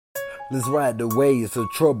Let's ride the waves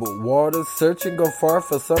of troubled waters, searching afar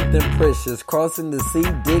for something precious, crossing the sea,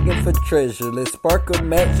 digging for treasure. Let's spark a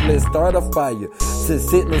match, let's start a fire, send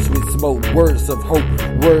signals we smoke, words of hope,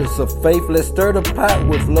 words of faith. Let's stir the pot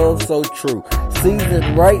with love so true,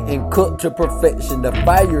 seasoned right and cooked to perfection. The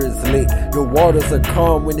fire is lit, your waters are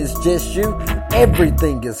calm when it's just you.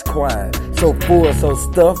 Everything is quiet, so full, so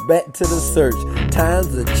stuffed. Back to the search,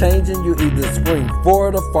 times are changing. You either spring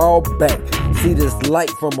forward or fall back. See this light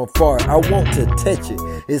from afar, I want to touch it.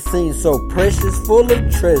 It seems so precious, full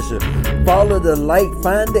of treasure. Follow the light,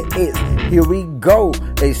 find the it. Here we go,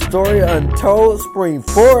 a story untold. Spring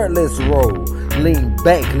forward, let's roll. Lean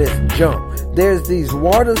back, let's jump. There's these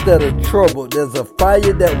waters that are troubled. There's a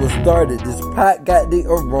fire that was started. This pot got the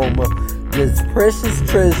aroma. This precious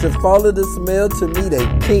treasure, follow the smell to meet a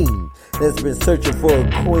king that's been searching for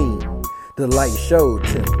a queen. The light showed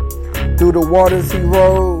him. Through the waters he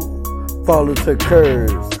rode, followed her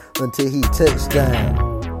curves until he touched down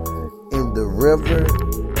in the river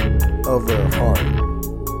of her heart.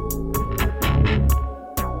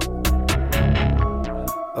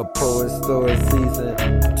 A Poet Story Season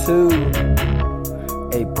 2.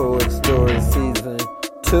 A Poet Story Season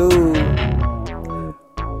 2.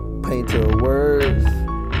 Painter of words.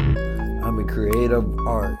 I'm a creator of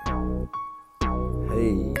art.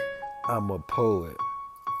 Hey, I'm a poet.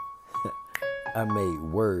 I made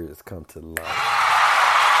words come to life.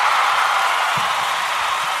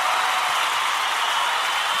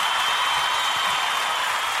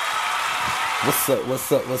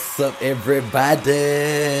 What's up, everybody?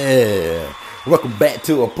 Welcome back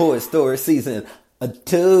to A Poet Story Season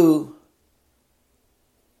 2.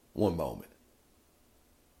 One moment.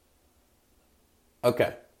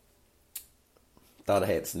 Okay. Thought I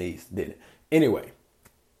had to sneeze, didn't it? Anyway,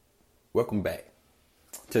 welcome back.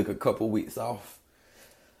 Took a couple weeks off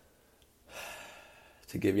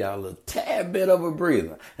to give y'all a tad bit of a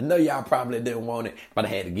breather. I know y'all probably didn't want it, but I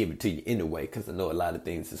had to give it to you anyway because I know a lot of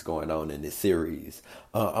things is going on in this series.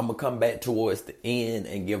 I'm going to come back towards the end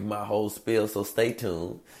and give my whole spiel, so stay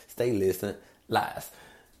tuned, stay listening, lies.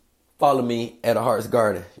 Follow me at A Heart's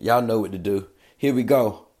Garden. Y'all know what to do. Here we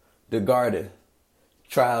go. The Garden.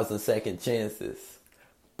 Trials and Second Chances,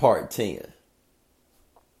 Part 10.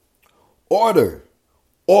 Order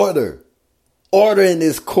in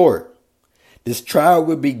this court. This trial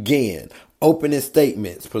will begin. Opening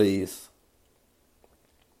statements, please.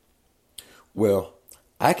 Well,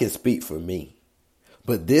 I can speak for me.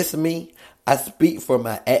 But this me, I speak for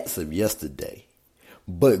my acts of yesterday.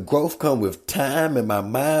 But growth comes with time and my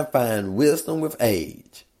mind finds wisdom with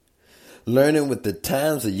age. Learning with the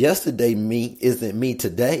times of yesterday me isn't me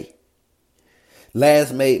today.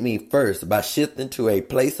 Last made me first by shifting to a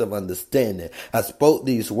place of understanding. I spoke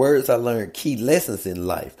these words, I learned key lessons in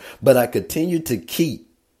life, but I continue to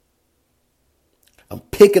keep. I'm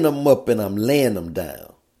picking them up and I'm laying them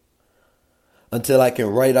down until I can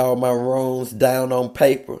write all my wrongs down on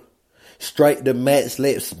paper. Strike the match,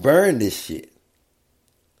 let's burn this shit.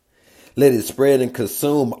 Let it spread and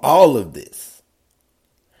consume all of this.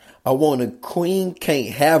 I want a queen, can't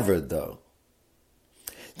have her though.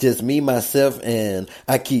 Just me, myself, and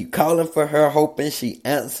I keep calling for her, hoping she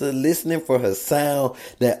answer, listening for her sound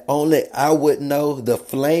that only I would know. The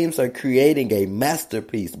flames are creating a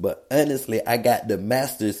masterpiece, but honestly, I got the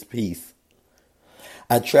master's piece.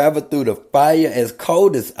 I travel through the fire as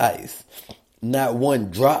cold as ice. Not one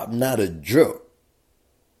drop, not a drip.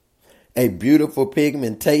 A beautiful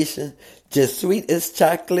pigmentation, just sweet as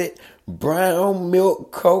chocolate, brown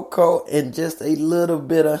milk, cocoa, and just a little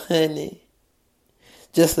bit of honey.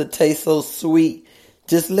 Just a taste so sweet.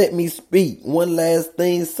 Just let me speak. One last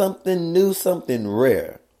thing, something new, something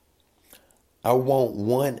rare. I want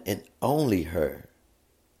one and only her.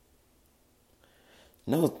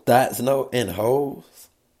 No thoughts, no in holes.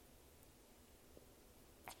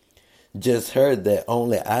 Just her that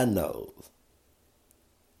only I knows.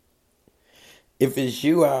 If it's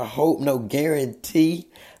you, I hope, no guarantee.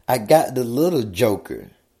 I got the little joker.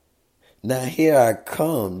 Now here I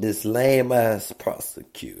come, this lame-ass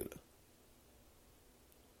prosecutor.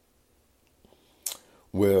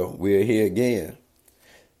 Well, we're here again.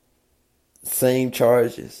 Same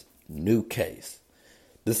charges, new case.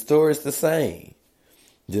 The story's the same.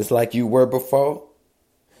 Just like you were before,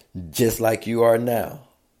 just like you are now.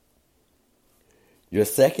 Your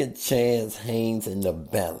second chance hangs in the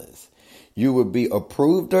balance. You will be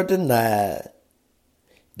approved or denied.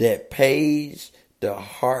 That page, the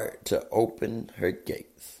heart to open her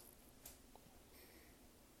gates.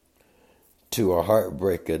 To a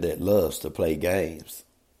heartbreaker that loves to play games.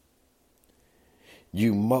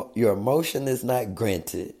 Your emotion is not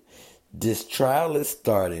granted. This trial is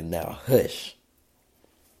starting now. Hush.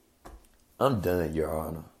 I'm done, Your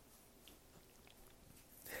Honor.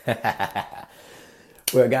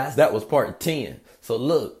 Well, guys, that was part 10. So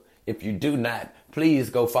look, if you do not, please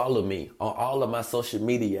go follow me on all of my social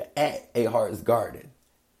media at A Heart's Garden.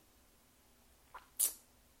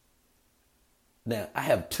 Now, I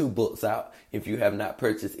have 2 books out. If you have not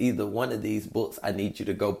purchased either one of these books, I need you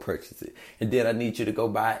to go purchase it. And then I need you to go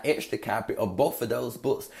buy an extra copy of both of those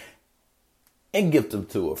books and gift them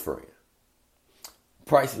to a friend.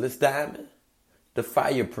 Priceless Diamond, The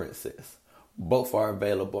Fire Princess. Both are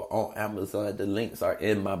available on Amazon. The links are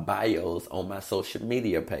in my bios on my social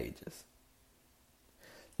media pages.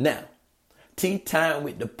 Now, Tea Time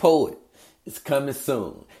with the Poet is coming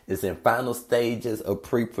soon. It's in final stages of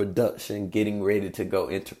pre-production, getting ready to go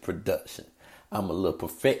into production. I'm a little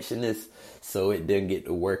perfectionist, so it didn't get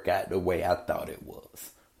to work out the way I thought it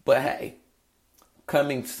was. But hey,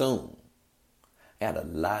 coming soon. I got a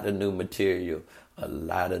lot of new material, a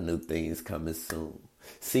lot of new things coming soon.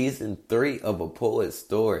 Season 3 of A Poet's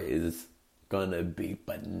Story is gonna be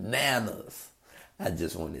bananas. I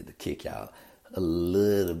just wanted to kick y'all a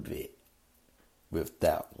little bit with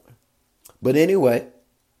that one. But anyway,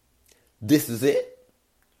 this is it.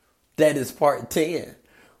 That is part 10.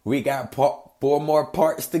 We got 4 more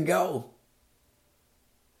parts to go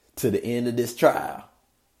to the end of this trial.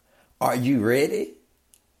 Are you ready?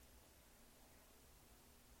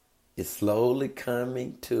 It's slowly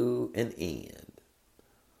coming to an end.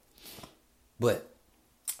 But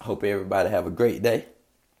I hope everybody have a great day.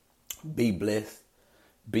 Be blessed.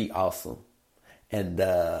 Be awesome. And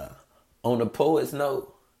on a poet's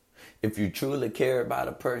note, if you truly care about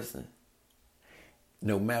a person,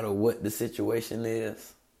 no matter what the situation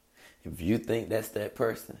is, if you think that's that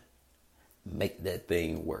person, make that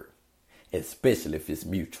thing work. Especially if it's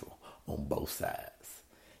mutual on both sides.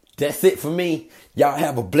 That's it for me. Y'all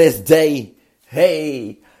have a blessed day.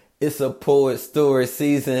 Hey, it's A Poet Story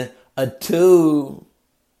season 2.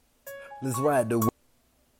 Let's ride the